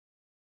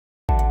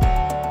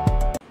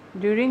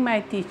During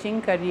my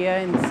teaching career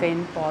in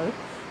St. Paul,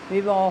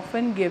 we were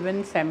often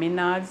given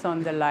seminars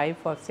on the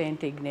life of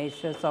St.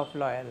 Ignatius of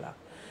Loyola.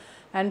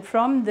 And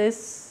from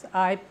this,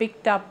 I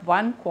picked up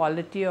one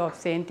quality of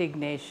St.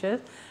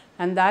 Ignatius,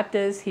 and that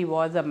is he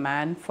was a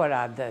man for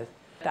others.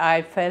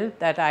 I felt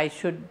that I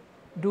should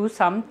do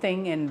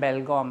something in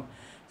Belgaum.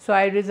 So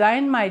I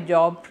resigned my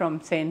job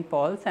from St.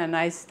 Paul's and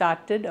I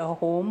started a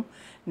home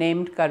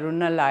named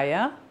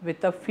Karunalaya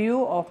with a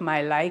few of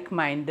my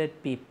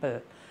like-minded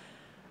people.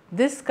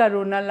 This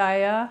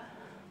Karunalaya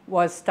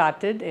was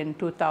started in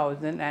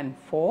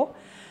 2004,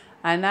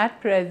 and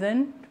at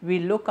present we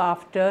look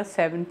after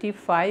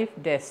 75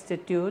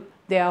 destitute.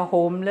 They are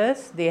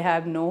homeless, they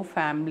have no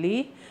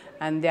family,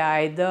 and they are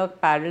either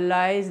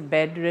paralyzed,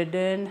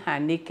 bedridden,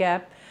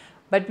 handicapped,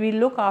 but we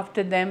look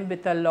after them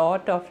with a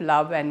lot of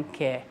love and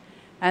care.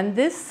 And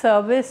this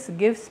service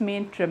gives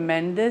me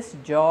tremendous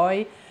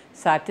joy,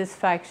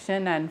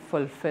 satisfaction and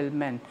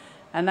fulfillment,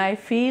 and I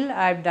feel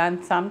I've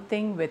done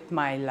something with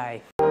my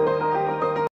life.